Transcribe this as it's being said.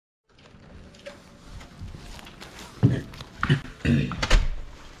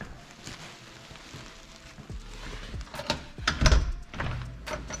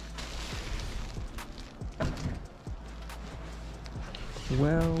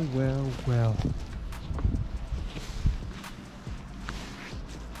well, well.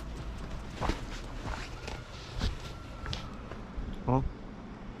 Oh.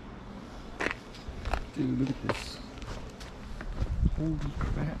 Dude, look at this. Holy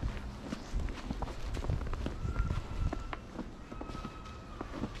crap.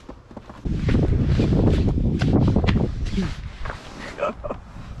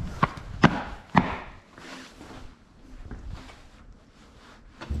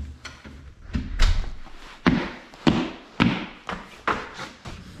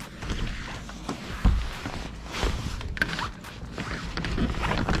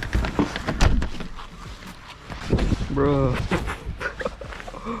 Bro.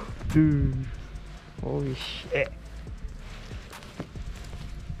 Dude. Holy shit.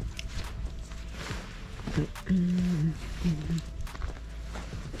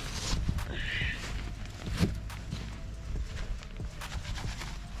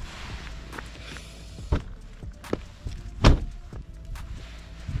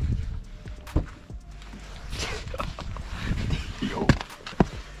 Yo.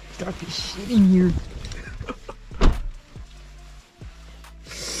 Start this shit in here.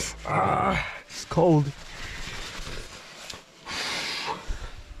 It's cold.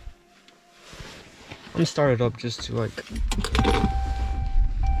 I'm gonna start it up just to like.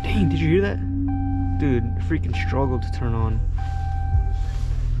 Dang, did you hear that? Dude, it freaking struggled to turn on.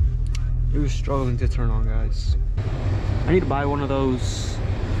 It was struggling to turn on, guys. I need to buy one of those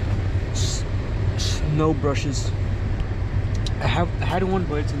snow brushes. I had one,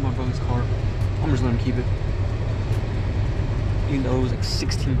 but it's in my brother's car. I'm just letting him keep it. Even though it was like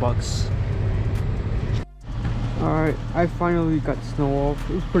 16 bucks. Alright, I finally got the snow off.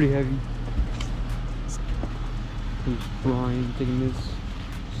 It was pretty heavy. It was flying, taking this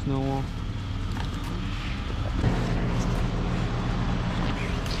snow off.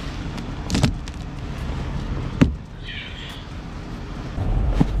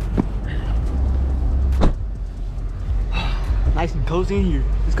 Nice and cozy in here.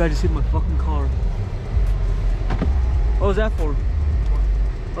 This guy just hit my fucking car. What was that for?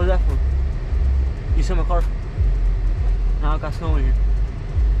 What was that for? You saw my car? Now I got snow in here.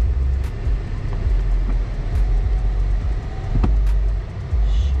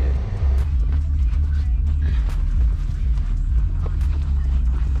 Shit.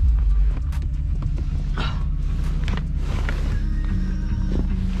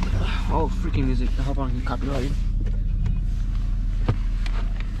 Oh, freaking music. I hope I don't get copyrighted.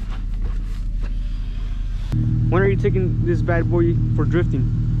 When are you taking this bad boy for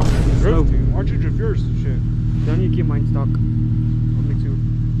drifting? Drifting? Why don't you drift yours? Shit. Don't you keep mine stock? Me too.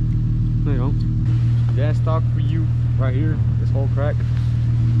 No, you don't. Yeah, stock for you right here. This whole crack.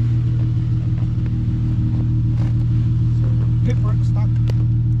 Pit mark stock.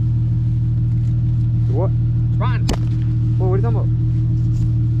 The what? It's fine. What are you talking about?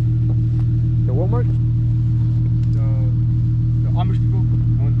 The what mark? The Amish people.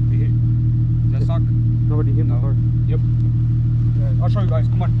 When they hit. Is that stock? Nobody hit my car. Yep. I'll show you guys.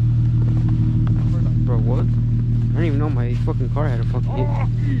 Come on. Bro, what? I didn't even know my fucking car had a fucking hit.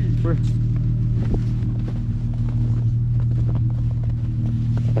 Where?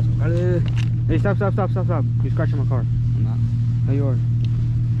 Hey, stop. You're scratching my car. I'm not. No, you are.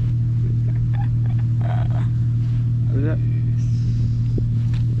 What is that?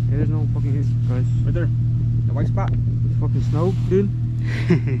 There's no fucking hit, guys. Right there. The white spot. It's fucking snow, dude.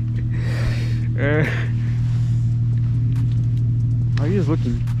 Are you just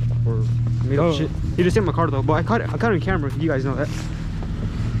looking for made up shit? He just hit my car though, but I caught it on camera. You guys know that.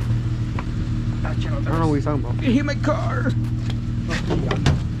 I don't know what he's talking about. He hit my car.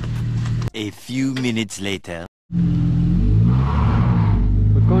 A few minutes later.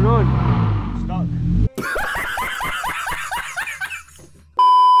 What's going on? Stuck.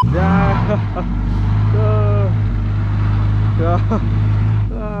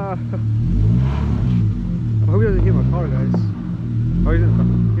 I hope he doesn't hit my car, guys. Oh, you're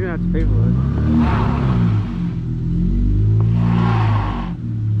gonna have to pay for it.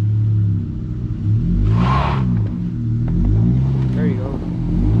 There you go.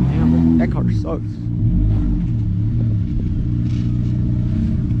 Damn, that car sucks.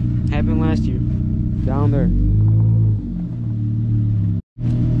 Happened last year. Down there.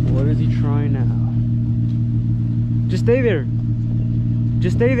 What is he trying now? Just stay there.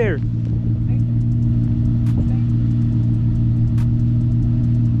 Just stay there.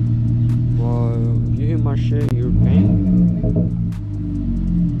 Well, if you hit my shit, you're paying.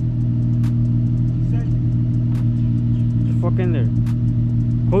 Get the fuck in there.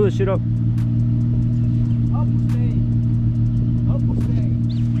 Hold the shit up. Up will stay. Up will stay.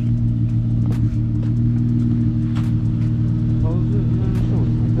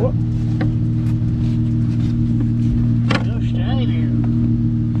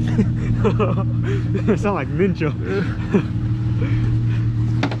 It sound like Ninja.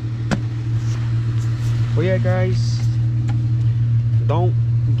 But yeah, guys, don't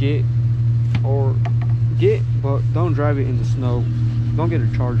but don't drive it in the snow. Don't get a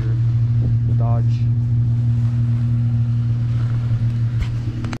Charger, Dodge.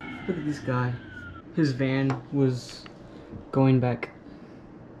 Look at this guy. His van was going back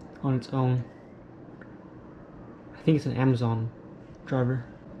on its own. I think it's an Amazon driver.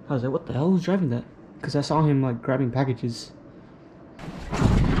 I was like, what the hell? Who's driving that? Because I saw him like grabbing packages.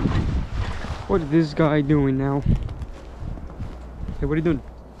 What is this guy doing now? Hey, what are you doing?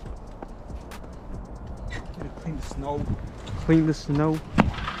 Gotta clean the snow. Clean the snow.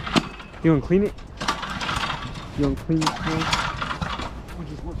 You wanna clean it? You wanna clean the snow? We're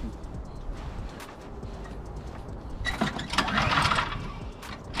just working.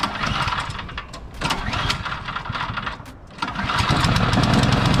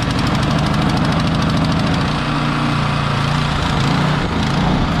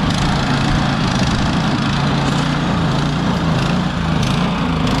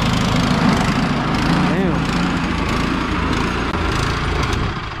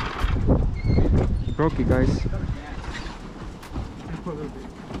 Broke it, guys.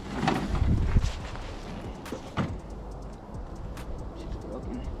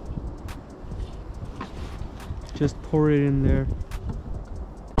 Just pour it in there.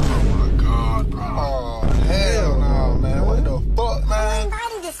 Oh my God, bro. Oh, hell no, man. What the fuck, man?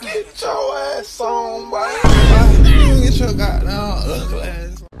 Get your ass on, boy. Get your goddamn ugly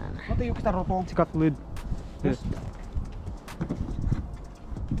ass. Take out the lid. Yes.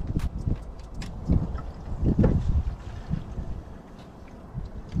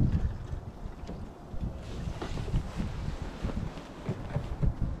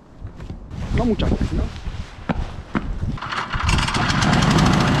 No muchachos, no.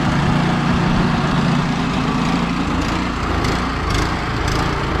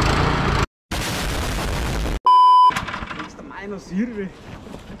 Esta madre no sirve.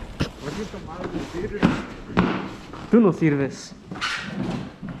 ¿Por qué esta madre no sirve? Tú no sirves.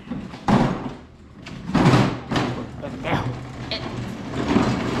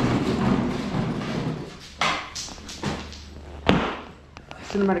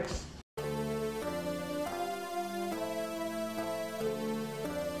 Cinematics.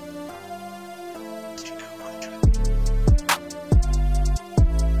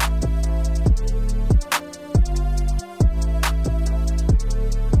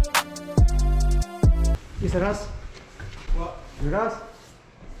 ¿Y serás? ¿Serás?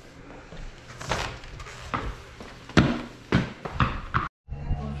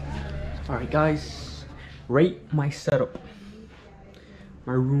 Alright guys, rate my setup.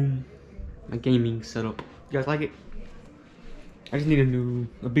 My room, my gaming setup. You guys like it? I just need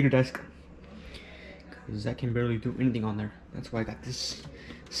a bigger desk. Because I can barely do anything on there. That's why I got this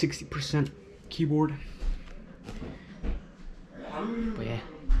 60% keyboard. But yeah.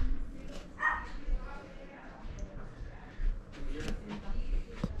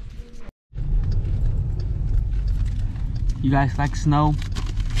 You guys like snow?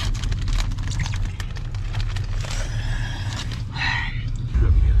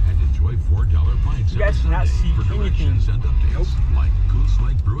 You guys cannot see anything. Nope.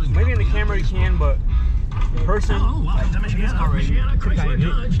 Maybe in the camera you can, but in person, Welcome to Michiana Chrysler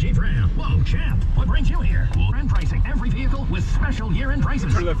Dodge Jeep Ram. Whoa, champ, what brings you here? Brand pricing every vehicle with special year-end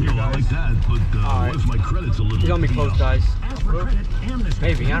prices. turn left here, guys. Like that, but what if my credit's a little He's gonna be close, guys. As for credit, amnesty.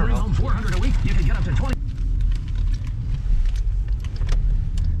 Maybe, I don't know. Home 400 a week, you can get up to 20.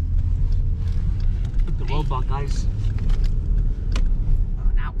 Look the robot, guys.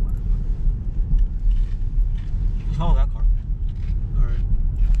 Oh, that car. Alright.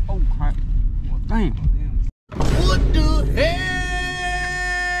 Oh crap. Damn. What the hell?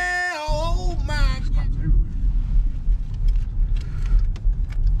 Oh my God.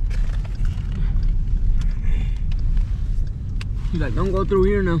 He's like, don't go through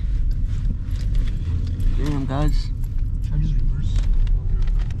here now. Damn, guys. I just reverse.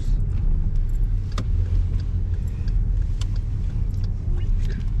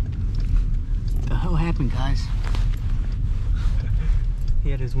 What the hell happened, guys? He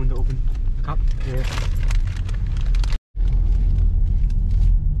had his window open. Cop? Yeah.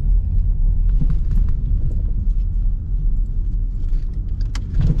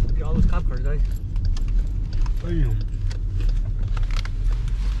 Look at all those cop cars, guys. Damn.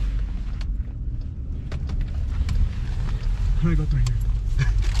 How do I go through here?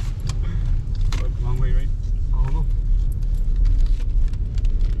 Long way, right? I don't know.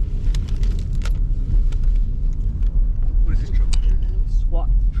 What is this truck? SWAT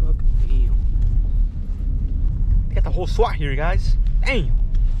truck. Damn. SWAT here, guys. Dang.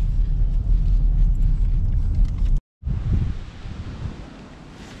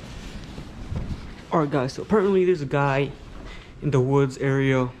 Alright guys, so apparently there's a guy in the woods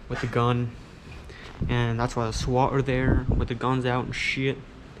area with a gun, and that's why the SWAT are there with the guns out and shit.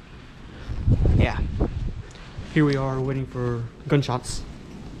 Yeah, here we are waiting for gunshots.